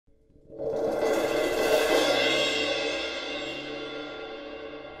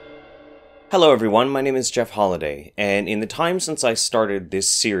Hello everyone, my name is Jeff Holiday, and in the time since I started this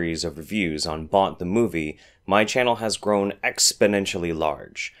series of reviews on Bought the Movie, my channel has grown exponentially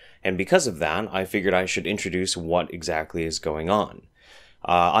large, and because of that, I figured I should introduce what exactly is going on.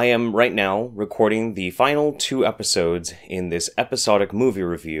 I am right now recording the final 2 episodes in this episodic movie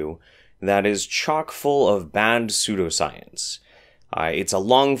review that is chock full of bad pseudoscience. It's a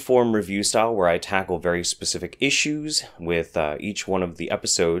long-form review style where I tackle very specific issues with each one of the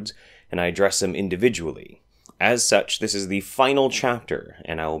episodes, and I address them individually. As such, this is the final chapter,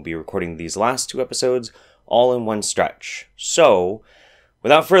 and I will be recording these last 2 episodes all in one stretch. So,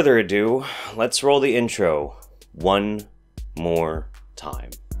 without further ado, let's roll the intro one more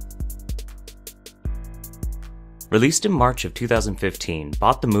time. Released in March of 2015,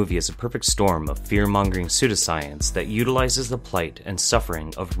 Bought the Movie is a perfect storm of fear-mongering pseudoscience that utilizes the plight and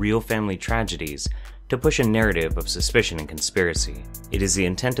suffering of real family tragedies to push a narrative of suspicion and conspiracy. It is the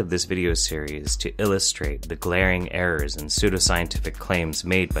intent of this video series to illustrate the glaring errors and pseudoscientific claims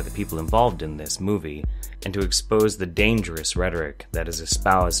made by the people involved in this movie, and to expose the dangerous rhetoric that is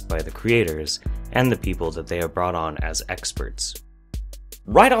espoused by the creators and the people that they have brought on as experts.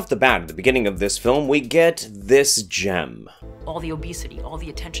 Right off the bat, at the beginning of this film, we get this gem. All the obesity, all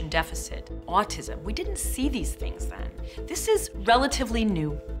the attention deficit, autism. We didn't see these things then. This is relatively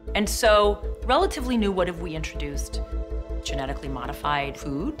new. And so, relatively new, what have we introduced? Genetically modified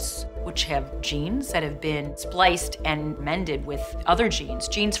foods, which have genes that have been spliced and mended with other genes.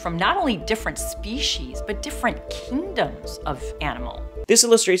 Genes from not only different species, but different kingdoms of animal. This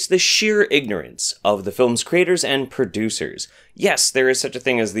illustrates the sheer ignorance of the film's creators and producers. Yes, there is such a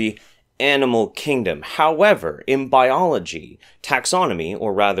thing as the animal kingdom. However, in biology, taxonomy,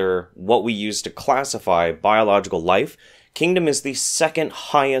 or rather what we use to classify biological life, kingdom is the second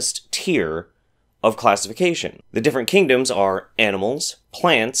highest tier of classification. The different kingdoms are animals,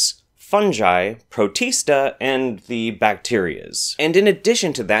 plants, fungi, protista, and the bacterias. And in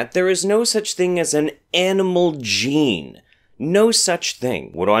addition to that, there is no such thing as an animal gene. No such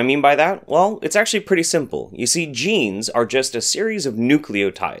thing. What do I mean by that? Well, it's actually pretty simple. You see, genes are just a series of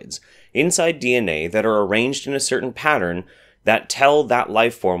nucleotides inside DNA that are arranged in a certain pattern that tell that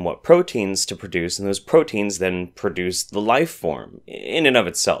life form what proteins to produce, and those proteins then produce the life form in and of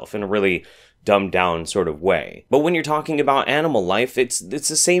itself in a really dumbed down sort of way. But when you're talking about animal life, it's the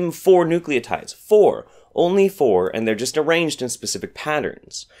same 4 nucleotides. 4. Only 4, and they're just arranged in specific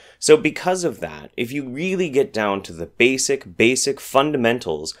patterns. So because of that, if you really get down to the basic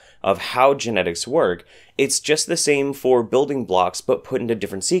fundamentals of how genetics work, it's just the same 4 building blocks but put into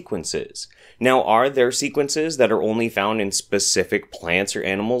different sequences. Now, are there sequences that are only found in specific plants or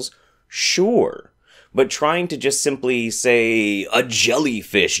animals? Sure. But trying to just simply say a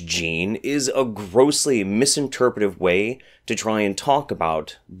jellyfish gene is a grossly misinterpretive way to try and talk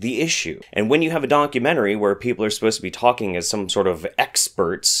about the issue. And when you have a documentary where people are supposed to be talking as some sort of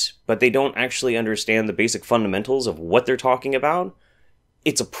experts, but they don't actually understand the basic fundamentals of what they're talking about,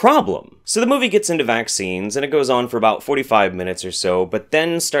 it's a problem. So the movie gets into vaccines, and it goes on for about 45 minutes or so, but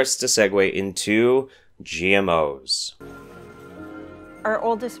then starts to segue into GMOs. Our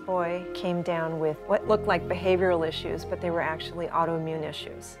oldest boy came down with what looked like behavioral issues, but they were actually autoimmune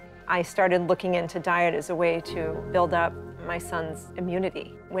issues. I started looking into diet as a way to build up my son's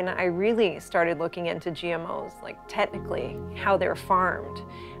immunity. When I really started looking into GMOs, like technically how they're farmed,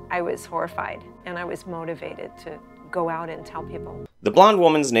 I was horrified, and I was motivated to go out and tell people. The blonde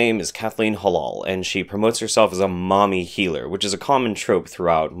woman's name is Kathleen Halal, and she promotes herself as a mommy healer, which is a common trope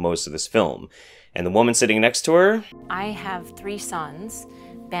throughout most of this film. And the woman sitting next to her? I have 3 sons.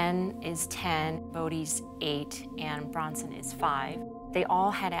 Ben is 10, Bodhi's 8, and Bronson is 5. They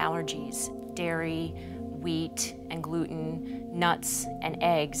all had allergies: dairy, wheat, and gluten, nuts, and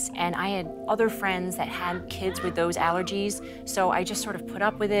eggs. And I had other friends that had kids with those allergies, so I just sort of put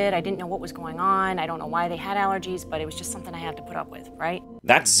up with it. I didn't know what was going on. I don't know why they had allergies, but it was just something I had to put up with, right?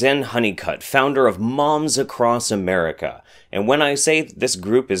 That's Zen Honeycutt, founder of Moms Across America. And when I say this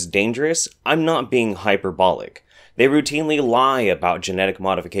group is dangerous, I'm not being hyperbolic. They routinely lie about genetic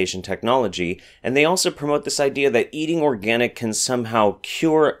modification technology, and they also promote this idea that eating organic can somehow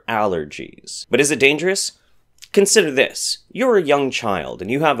cure allergies. But is it dangerous? Consider this. You're a young child,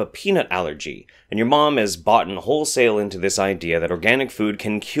 and you have a peanut allergy, and your mom has bought in wholesale into this idea that organic food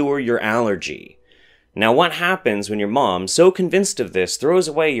can cure your allergy. Now, what happens when your mom, so convinced of this, throws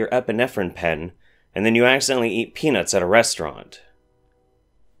away your epinephrine pen, and then you accidentally eat peanuts at a restaurant?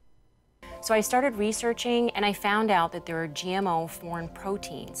 So I started researching, and I found out that there are GMO foreign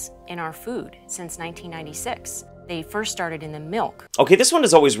proteins in our food since 1996. They first started in the milk. Okay, this one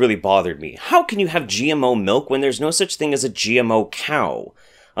has always really bothered me. How can you have GMO milk when there's no such thing as a GMO cow?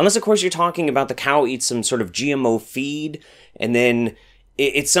 Unless, of course, you're talking about the cow eats some sort of GMO feed, and then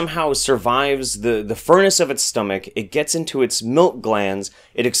it somehow survives the furnace of its stomach, it gets into its milk glands,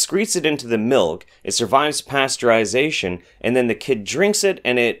 it excretes it into the milk, it survives pasteurization, and then the kid drinks it,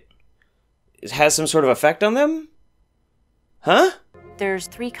 and it has some sort of effect on them? Huh? There's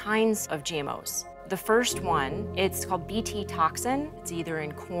 3 kinds of GMOs. The first one, it's called Bt toxin. It's either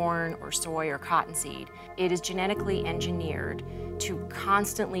in corn or soy or cottonseed. It is genetically engineered to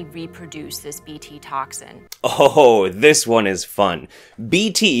constantly reproduce this Bt toxin. Oh, this one is fun.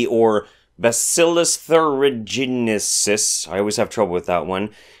 Bt, or Bacillus thuringiensis, I always have trouble with that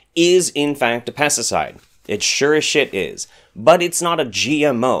one, is in fact a pesticide. It sure as shit is. But it's not a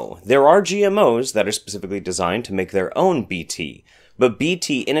GMO. There are GMOs that are specifically designed to make their own Bt. But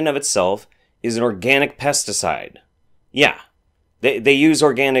Bt in and of itself is an organic pesticide. Yeah, they use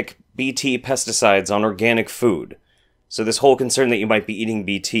organic Bt pesticides on organic food. So this whole concern that you might be eating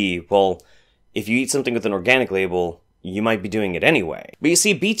Bt, well, if you eat something with an organic label, you might be doing it anyway. But you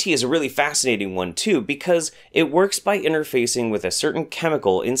see, Bt is a really fascinating one too, because it works by interfacing with a certain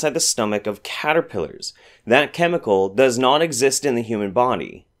chemical inside the stomach of caterpillars. That chemical does not exist in the human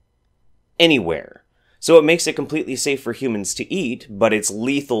body. Anywhere. So it makes it completely safe for humans to eat, but it's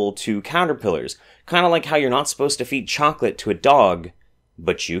lethal to caterpillars. Kind of like how you're not supposed to feed chocolate to a dog,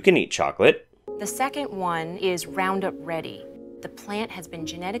 but you can eat chocolate. The second one is Roundup Ready. The plant has been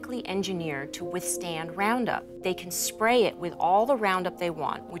genetically engineered to withstand Roundup. They can spray it with all the Roundup they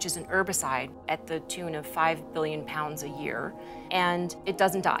want, which is an herbicide at the tune of 5 billion pounds a year, and it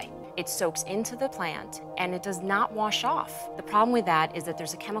doesn't die. It soaks into the plant, and it does not wash off. The problem with that is that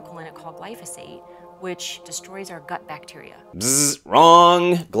there's a chemical in it called glyphosate, which destroys our gut bacteria. Bzzz,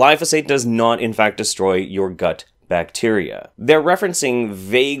 wrong! Glyphosate does not, in fact, destroy your gut bacteria. They're referencing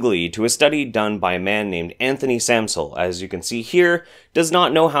vaguely to a study done by a man named Anthony Samsel, as you can see here, does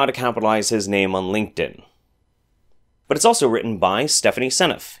not know how to capitalize his name on LinkedIn. But it's also written by Stephanie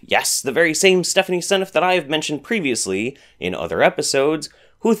Seneff. Yes, the very same Stephanie Seneff that I have mentioned previously in other episodes,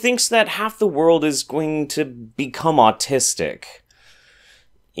 who thinks that half the world is going to become autistic.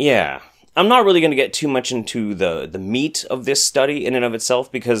 Yeah. I'm not really going to get too much into the meat of this study in and of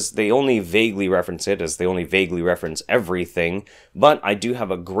itself, because they only vaguely reference it, as they only vaguely reference everything, but I do have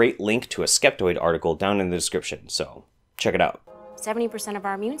a great link to a Skeptoid article down in the description, so check it out. 70% of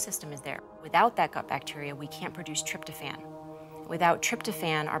our immune system is there. Without that gut bacteria, we can't produce tryptophan. Without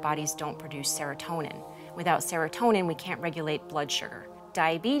tryptophan, our bodies don't produce serotonin. Without serotonin, we can't regulate blood sugar.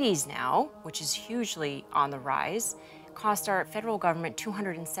 Diabetes now, which is hugely on the rise, cost our federal government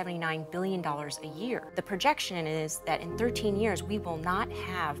 $279 billion a year. The projection is that in 13 years, we will not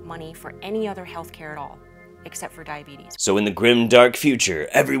have money for any other healthcare at all, except for diabetes. So in the grim, dark future,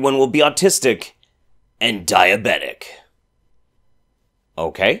 everyone will be autistic and diabetic.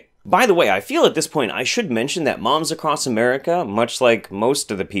 Okay. By the way, I feel at this point I should mention that moms across America, much like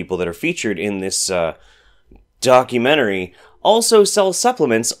most of the people that are featured in this documentary, also sell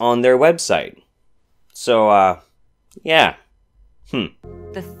supplements on their website. So, yeah.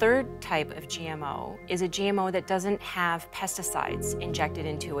 The third type of GMO is a GMO that doesn't have pesticides injected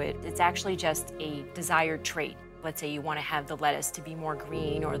into it. It's actually just a desired trait. Let's say you want to have the lettuce to be more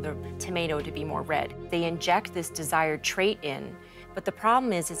green or the tomato to be more red. They inject this desired trait in, but the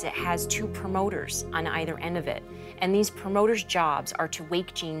problem is it has 2 promoters on either end of it. And these promoters' jobs are to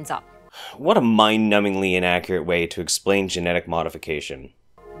wake genes up. What a mind-numbingly inaccurate way to explain genetic modification.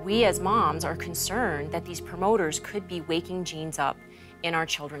 We as moms are concerned that these promoters could be waking genes up in our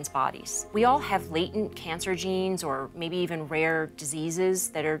children's bodies. We all have latent cancer genes or maybe even rare diseases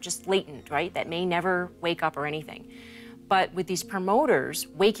that are just latent, right? That may never wake up or anything. But with these promoters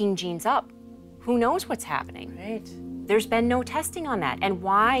waking genes up, who knows what's happening? Right. There's been no testing on that. And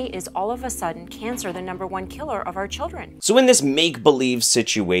why is all of a sudden cancer the #1 killer of our children? So in this make-believe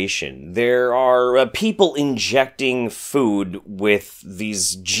situation, there are people injecting food with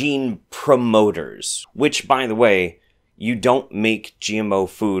these gene promoters, which, by the way, you don't make GMO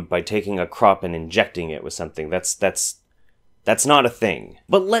food by taking a crop and injecting it with something. That's not a thing.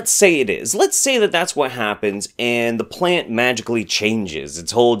 But let's say it is. Let's say that that's what happens and the plant magically changes.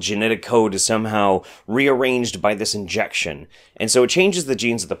 Its whole genetic code is somehow rearranged by this injection. And so it changes the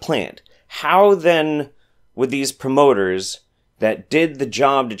genes of the plant. How then would these promoters that did the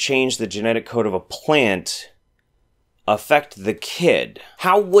job to change the genetic code of a plant affect the kid?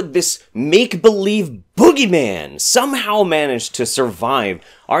 How would this make-believe boogeyman somehow manage to survive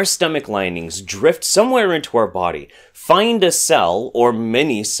our stomach linings, drift somewhere into our body, find a cell or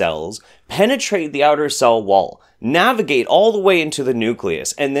many cells, penetrate the outer cell wall, navigate all the way into the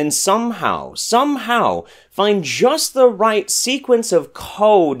nucleus, and then somehow find just the right sequence of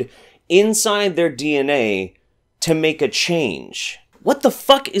code inside their DNA to make a change. What the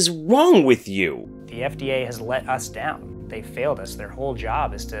fuck is wrong with you? The FDA has let us down. They failed us. Their whole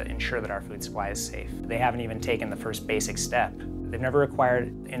job is to ensure that our food supply is safe. They haven't even taken the first basic step. They've never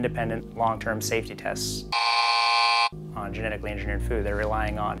required independent long-term safety tests on genetically engineered food. They're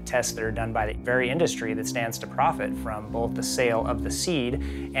relying on tests that are done by the very industry that stands to profit from both the sale of the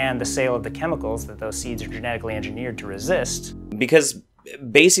seed and the sale of the chemicals that those seeds are genetically engineered to resist. Because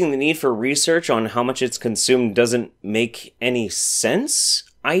basing the need for research on how much it's consumed doesn't make any sense?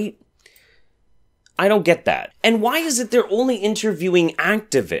 I don't get that. And why is it they're only interviewing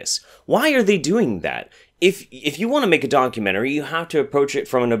activists? Why are they doing that? If you want to make a documentary, you have to approach it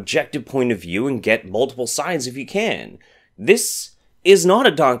from an objective point of view and get multiple sides if you can. This is not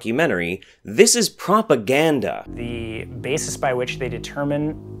a documentary. This is propaganda. The basis by which they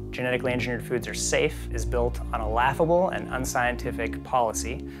determine genetically engineered foods are safe is built on a laughable and unscientific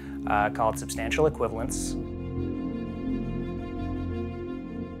policy called substantial equivalence.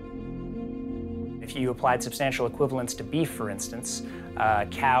 If you applied substantial equivalence to beef, for instance, a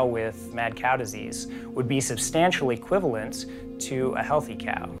cow with mad cow disease would be substantially equivalent to a healthy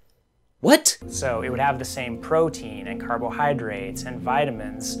cow. What? So it would have the same protein and carbohydrates and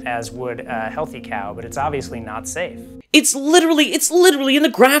vitamins as would a healthy cow, but it's obviously not safe. It's literally in the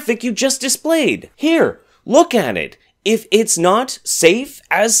graphic you just displayed. Here, look at it. If it's not safe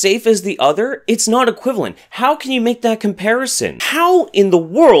as the other, it's not equivalent. How can you make that comparison? How in the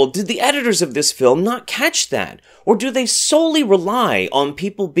world did the editors of this film not catch that? Or do they solely rely on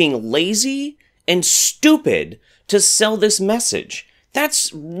people being lazy and stupid to sell this message?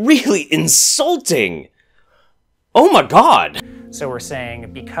 That's really insulting. Oh my god! So we're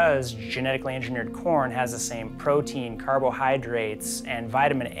saying because genetically engineered corn has the same protein, carbohydrates, and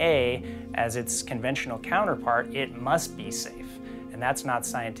vitamin A as its conventional counterpart, it must be safe. And that's not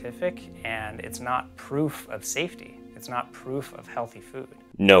scientific, and it's not proof of safety. It's not proof of healthy food.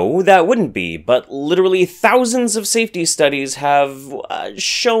 No, that wouldn't be, but literally thousands of safety studies have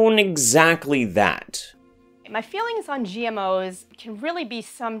shown exactly that. My feelings on GMOs can really be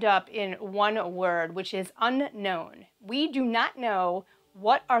summed up in one word, which is unknown. We do not know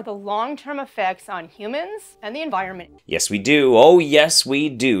what are the long-term effects on humans and the environment. Yes, we do. Oh, yes, we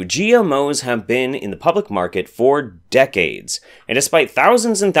do. GMOs have been in the public market for decades. And despite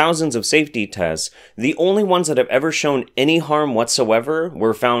thousands and thousands of safety tests, the only ones that have ever shown any harm whatsoever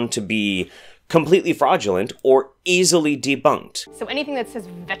were found to be completely fraudulent or easily debunked. So anything that says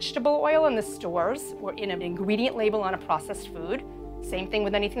vegetable oil in the stores or in an ingredient label on a processed food, same thing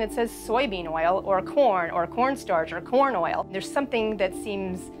with anything that says soybean oil or cornstarch or corn oil. There's something that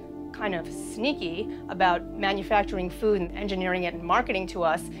seems kind of sneaky about manufacturing food and engineering it and marketing to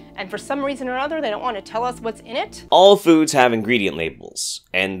us, and for some reason or other they don't want to tell us what's in it. All foods have ingredient labels,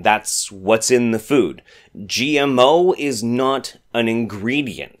 and that's what's in the food. GMO is not an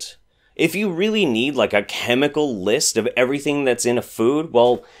ingredient. If you really need like a chemical list of everything that's in a food,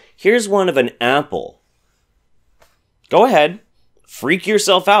 well, here's one of an apple. Go ahead, freak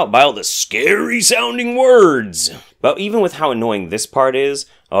yourself out by all the scary sounding words. But even with how annoying this part is,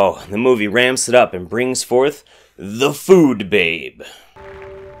 oh, the movie ramps it up and brings forth the food babe.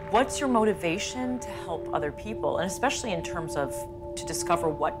 What's your motivation to help other people, and especially in terms of to discover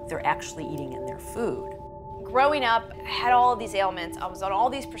what they're actually eating in their food? Growing up, I had all of these ailments. I was on all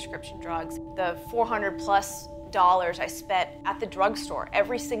these prescription drugs. The $400+ I spent at the drugstore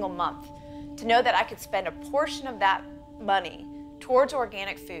every single month. To know that I could spend a portion of that money towards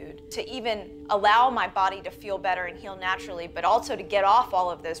organic food to even allow my body to feel better and heal naturally, but also to get off all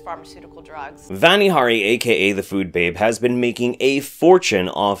of those pharmaceutical drugs. Vani Hari, aka the Food Babe, has been making a fortune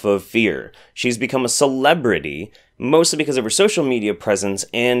off of fear. She's become a celebrity, mostly because of her social media presence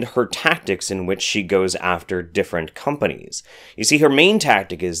and her tactics in which she goes after different companies. You see, her main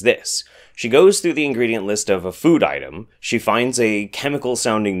tactic is this. She goes through the ingredient list of a food item, she finds a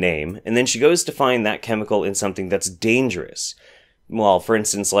chemical-sounding name, and then she goes to find that chemical in something that's dangerous. Well, for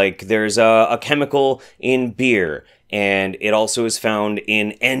instance, like, there's a chemical in beer, and it also is found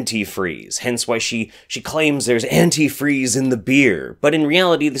in Anti-Freeze, hence why she claims there's Anti-Freeze in the beer. But in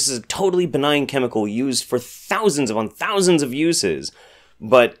reality, this is a totally benign chemical used for thousands upon thousands of uses.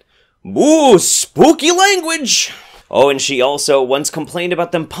 But, ooh, spooky language! Oh, and she also once complained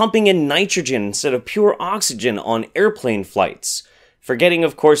about them pumping in nitrogen instead of pure oxygen on airplane flights, forgetting,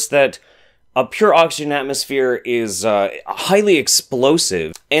 of course, that a pure oxygen atmosphere is highly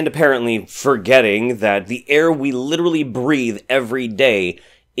explosive, and apparently forgetting that the air we literally breathe every day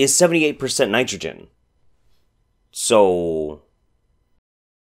is 78% nitrogen. So...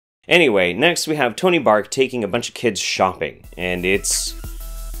 Anyway, next we have Tony Bark taking a bunch of kids shopping, and it's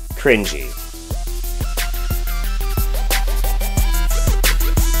cringy.